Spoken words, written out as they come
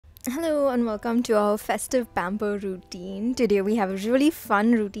Hello and welcome to our festive pamper routine. Today we have a really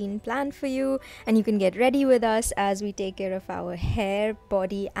fun routine planned for you, and you can get ready with us as we take care of our hair,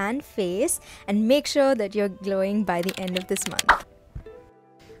 body and face and make sure that you're glowing by the end of this month.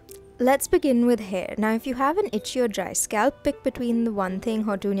 Let's begin with hair. Now, if you have an itchy or dry scalp, pick between the One Thing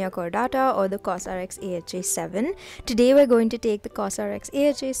Hortunia cordata or the Cosrx AHA 7. Today we're going to take the Cosrx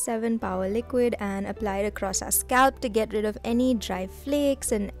AHA 7 Power Liquid and apply it across our scalp to get rid of any dry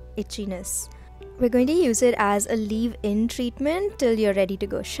flakes and itchiness. We're going to use it as a leave-in treatment till you're ready to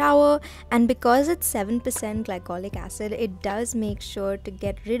go shower, and because it's 7% glycolic acid, it does make sure to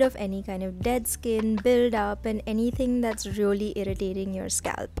get rid of any kind of dead skin, build up and anything that's really irritating your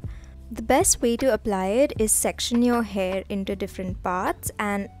scalp. The best way to apply it is section your hair into different parts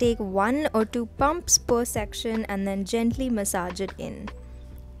and take 1 or 2 pumps per section and then gently massage it in.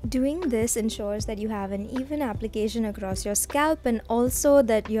 Doing this ensures that you have an even application across your scalp and also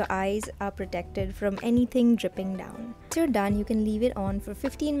that your eyes are protected from anything dripping down. Once you're done, you can leave it on for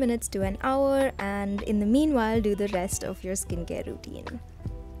 15 minutes to an hour, and in the meanwhile do the rest of your skincare routine.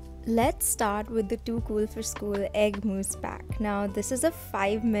 Let's start with the Too Cool for School Egg Mousse Pack. Now, this is a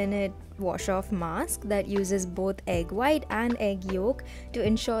 5-minute wash-off mask that uses both egg white and egg yolk to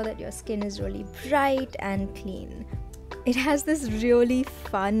ensure that your skin is really bright and clean. It has this really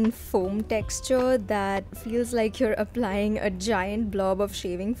fun foam texture that feels like you're applying a giant blob of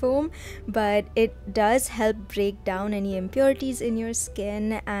shaving foam, but it does help break down any impurities in your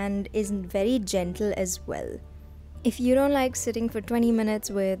skin and is very gentle as well. If you don't like sitting for 20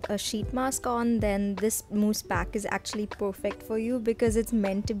 minutes with a sheet mask on, then this mousse pack is actually perfect for you because it's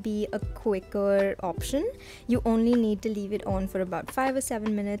meant to be a quicker option. You only need to leave it on for about 5 or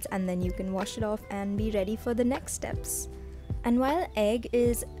 7 minutes and then you can wash it off and be ready for the next steps. And while egg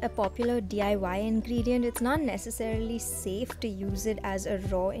is a popular DIY ingredient, it's not necessarily safe to use it as a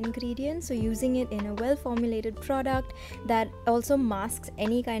raw ingredient, so using it in a well-formulated product that also masks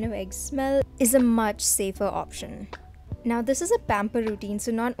any kind of egg smell is a much safer option. Now, this is a pamper routine,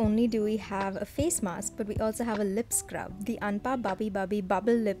 so not only do we have a face mask, but we also have a lip scrub. The Unpa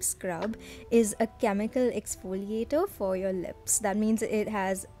Bubble Lip Scrub is a chemical exfoliator for your lips. That means it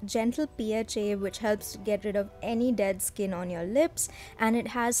has gentle PHA, which helps to get rid of any dead skin on your lips, and it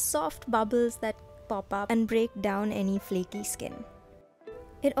has soft bubbles that pop up and break down any flaky skin.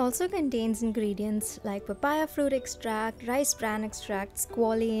 It also contains ingredients like papaya fruit extract, rice bran extract,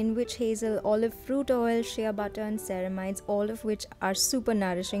 squalane, witch hazel, olive fruit oil, shea butter and ceramides, all of which are super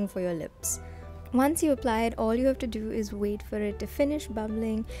nourishing for your lips. Once you apply it, all you have to do is wait for it to finish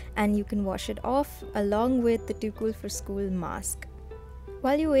bubbling and you can wash it off along with the Too Cool for School mask.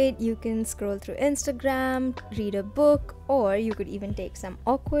 While you wait, you can scroll through Instagram, read a book, or you could even take some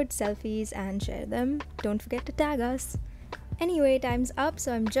awkward selfies and share them. Don't forget to tag us. Anyway, time's up,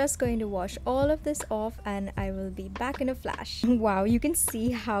 so I'm just going to wash all of this off and I will be back in a flash. Wow, you can see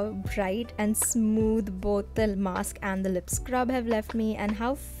how bright and smooth both the mask and the lip scrub have left me and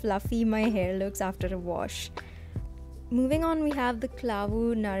how fluffy my hair looks after a wash. Moving on, we have the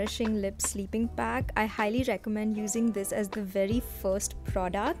Klavuu Nourishing Lip Sleeping Pack. I highly recommend using this as the very first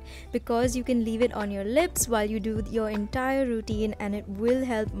product because you can leave it on your lips while you do your entire routine and it will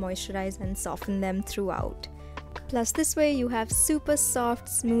help moisturize and soften them throughout. Plus, this way you have super soft,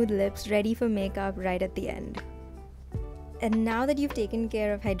 smooth lips ready for makeup right at the end. And now that you've taken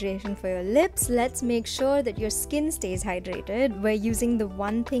care of hydration for your lips, let's make sure that your skin stays hydrated. We're using the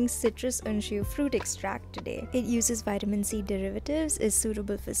One Thing Citrus Unshu Fruit Extract today. It uses vitamin C derivatives, is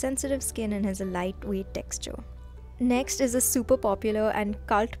suitable for sensitive skin and has a lightweight texture. Next is a super popular and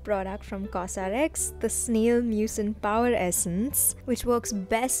cult product from Cosrx, the Snail Mucin Power Essence, which works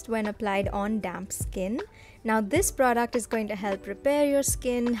best when applied on damp skin. Now, this product is going to help repair your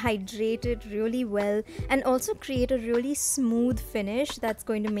skin, hydrate it really well, and also create a really smooth finish that's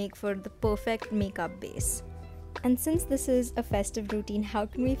going to make for the perfect makeup base. And since this is a festive routine, how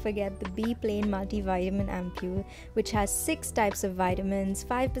can we forget the beplain multivitamin ampule, which has 6 types of vitamins,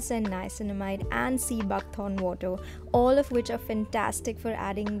 5% niacinamide and sea buckthorn water, all of which are fantastic for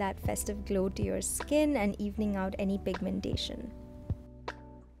adding that festive glow to your skin and evening out any pigmentation.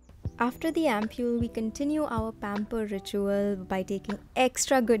 After the ampule, we continue our pamper ritual by taking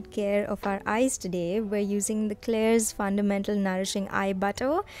extra good care of our eyes today. We're using the Klairs Fundamental Nourishing Eye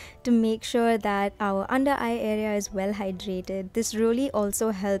Butter to make sure that our under eye area is well hydrated. This really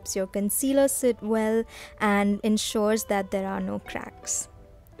also helps your concealer sit well and ensures that there are no cracks.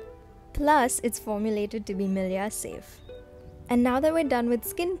 Plus, it's formulated to be Milia safe. And now that we're done with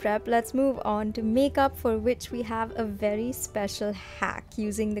skin prep, let's move on to makeup, for which we have a very special hack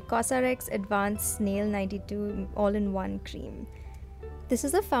using the Cosrx Advanced Snail 92 All-in-One Cream. This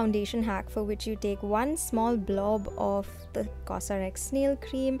is a foundation hack for which you take one small blob of the Cosrx Snail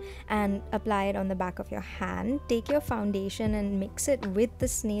cream and apply it on the back of your hand. Take your foundation and mix it with the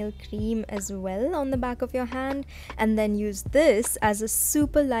Snail cream as well on the back of your hand, and then use this as a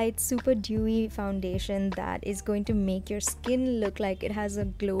super light, super dewy foundation that is going to make your skin look like it has a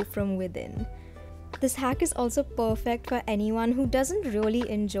glow from within. This hack is also perfect for anyone who doesn't really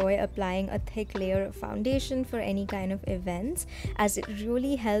enjoy applying a thick layer of foundation for any kind of events, as it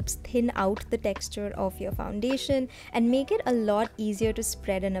really helps thin out the texture of your foundation and make it a lot easier to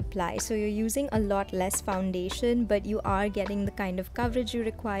spread and apply. So you're using a lot less foundation, but you are getting the kind of coverage you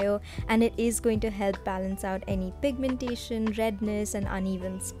require, and it is going to help balance out any pigmentation, redness, and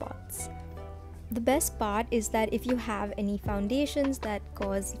uneven spots. The best part is that if you have any foundations that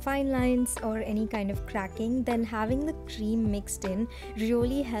cause fine lines or any kind of cracking, then having the cream mixed in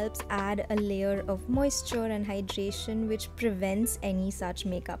really helps add a layer of moisture and hydration, which prevents any such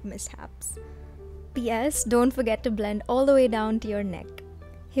makeup mishaps. P.S. Don't forget to blend all the way down to your neck.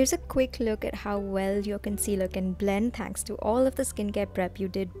 Here's a quick look at how well your concealer can blend thanks to all of the skincare prep you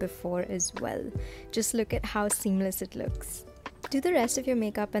did before as well. Just look at how seamless it looks. Do the rest of your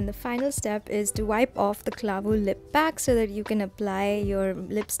makeup, and the final step is to wipe off the Klavuu lip pack so that you can apply your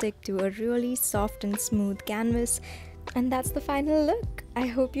lipstick to a really soft and smooth canvas. And that's the final look. I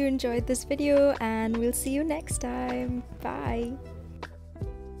hope you enjoyed this video, and we'll see you next time. Bye!